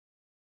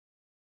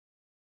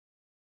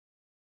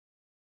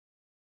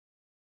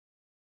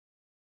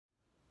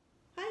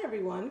Hi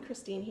everyone,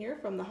 Christine here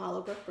from the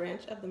Hollowbrook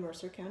Branch of the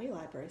Mercer County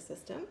Library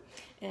System,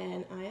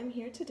 and I am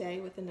here today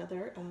with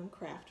another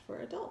craft for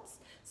adults.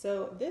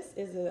 So this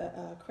is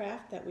a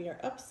craft that we are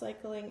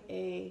upcycling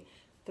a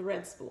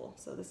thread spool.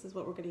 So this is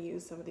what we're going to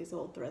use, some of these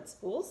old thread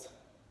spools.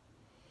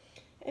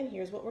 And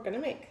here's what we're going to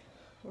make.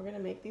 We're going to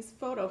make these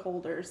photo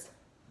holders.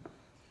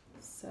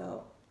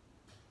 So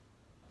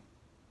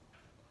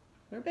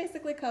we're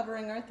basically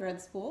covering our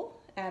thread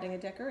spool, adding a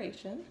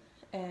decoration,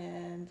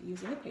 and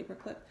using a paper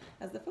clip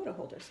as the photo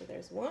holder. So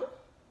there's one,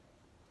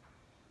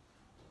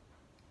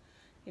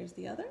 here's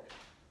the other,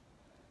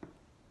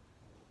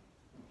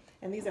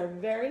 and these are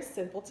very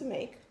simple to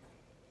make.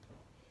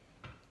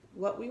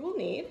 What we will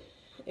need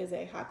is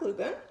a hot glue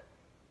gun,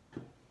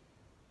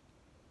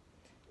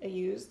 a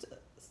used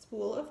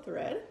spool of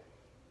thread,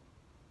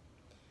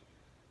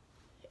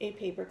 a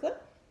paper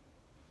clip,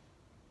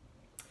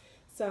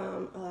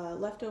 some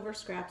leftover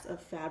scraps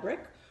of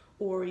fabric,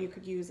 or you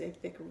could use a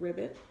thick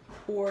ribbon,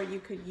 or you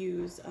could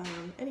use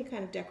any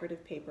kind of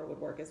decorative paper would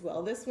work as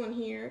well. This one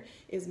here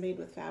is made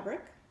with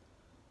fabric,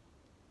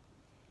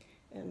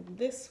 and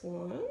this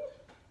one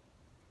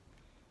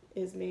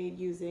is made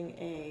using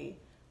a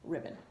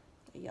ribbon,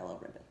 a yellow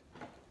ribbon.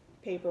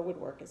 Paper would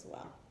work as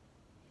well.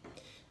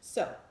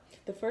 So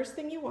the first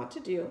thing you want to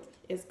do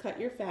is cut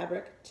your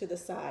fabric to the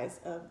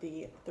size of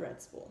the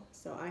thread spool.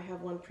 So I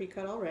have one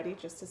pre-cut already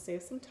just to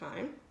save some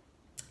time.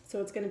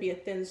 So it's going to be a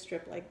thin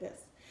strip like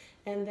this.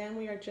 And then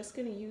we are just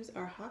going to use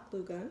our hot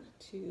glue gun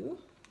to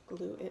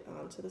glue it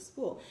onto the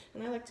spool.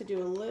 And I like to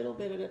do a little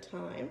bit at a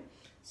time.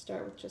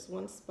 Start with just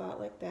one spot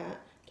like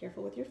that.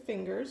 Careful with your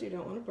fingers, you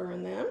don't want to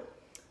burn them.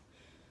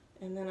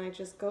 And then I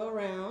just go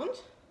around.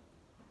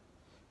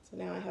 So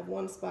now I have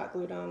one spot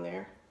glued on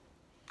there.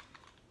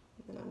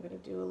 And then I'm going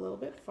to do a little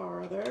bit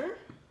farther.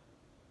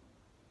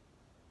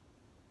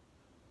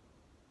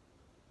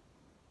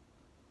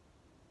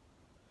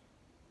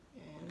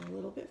 And a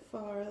little bit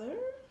farther.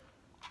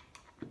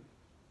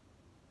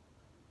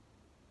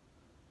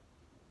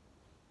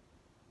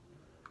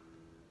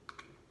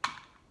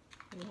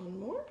 And one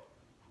more.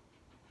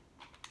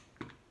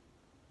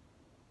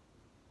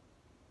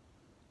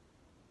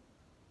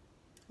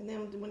 And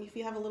then if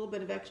you have a little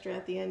bit of extra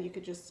at the end, you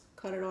could just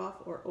cut it off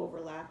or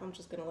overlap. I'm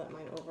just going to let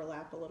mine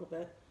overlap a little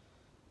bit.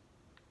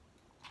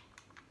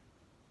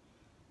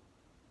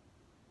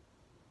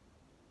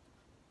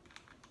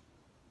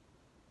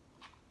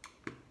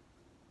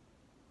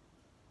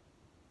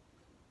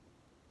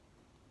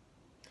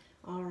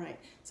 All right,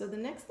 so the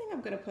next thing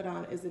I'm going to put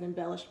on is an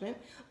embellishment.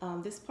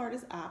 This part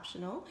is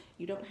optional.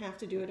 You don't have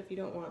to do it if you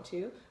don't want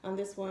to. On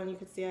this one, you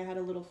can see I had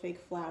a little fake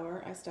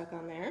flower I stuck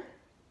on there.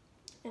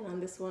 And on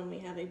this one, we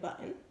have a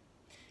button.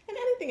 And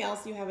anything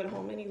else you have at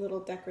home, any little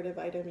decorative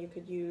item you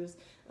could use,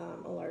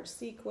 a large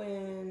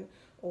sequin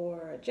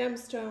or a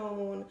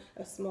gemstone,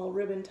 a small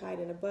ribbon tied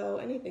in a bow,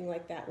 anything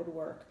like that would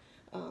work.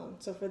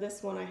 So for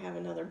this one, I have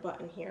another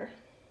button here.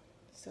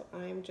 So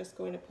I'm just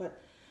going to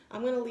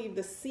I'm going to leave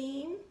the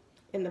seam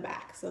in the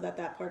back so that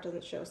that part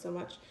doesn't show so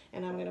much,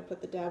 and I'm going to put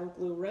the dab of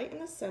glue right in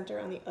the center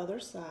on the other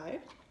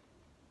side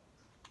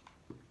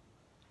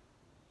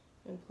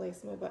and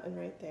place my button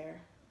right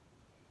there,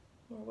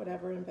 or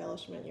whatever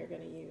embellishment you're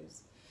going to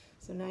use.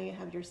 So now you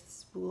have your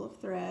spool of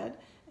thread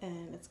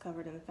and it's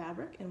covered in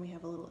fabric, and we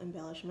have a little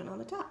embellishment on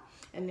the top.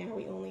 And now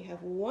we only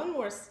have one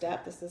more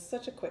step. This is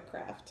such a quick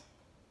craft.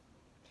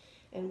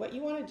 And what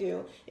you want to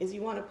do is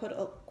you want to put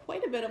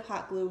quite a bit of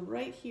hot glue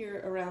right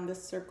here around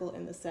this circle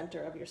in the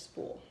center of your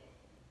spool.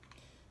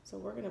 So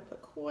we're going to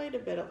put quite a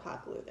bit of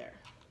hot glue there.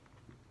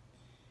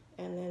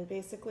 And then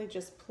basically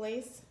just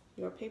place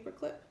your paper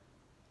clip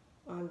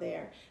on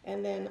there.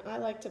 And then I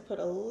like to put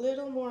a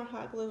little more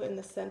hot glue in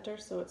the center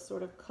so it's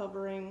sort of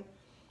covering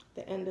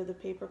the end of the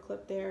paper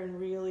clip there and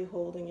really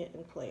holding it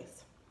in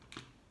place.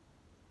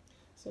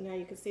 So now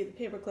you can see the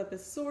paper clip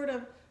is sort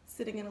of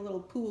sitting in a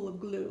little pool of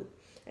glue.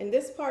 And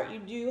this part you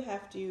do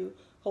have to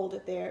hold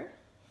it there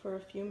for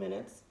a few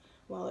minutes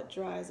while it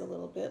dries a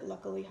little bit.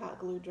 Luckily hot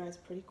glue dries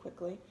pretty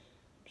quickly.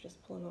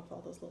 Just pulling off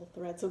all those little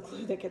threads of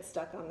glue that get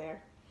stuck on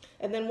there.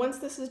 And then once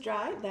this is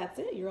dry, that's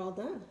it, you're all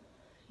done.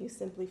 You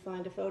simply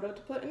find a photo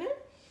to put in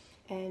it,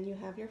 and you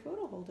have your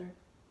photo holder.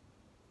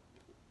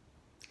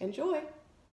 Enjoy!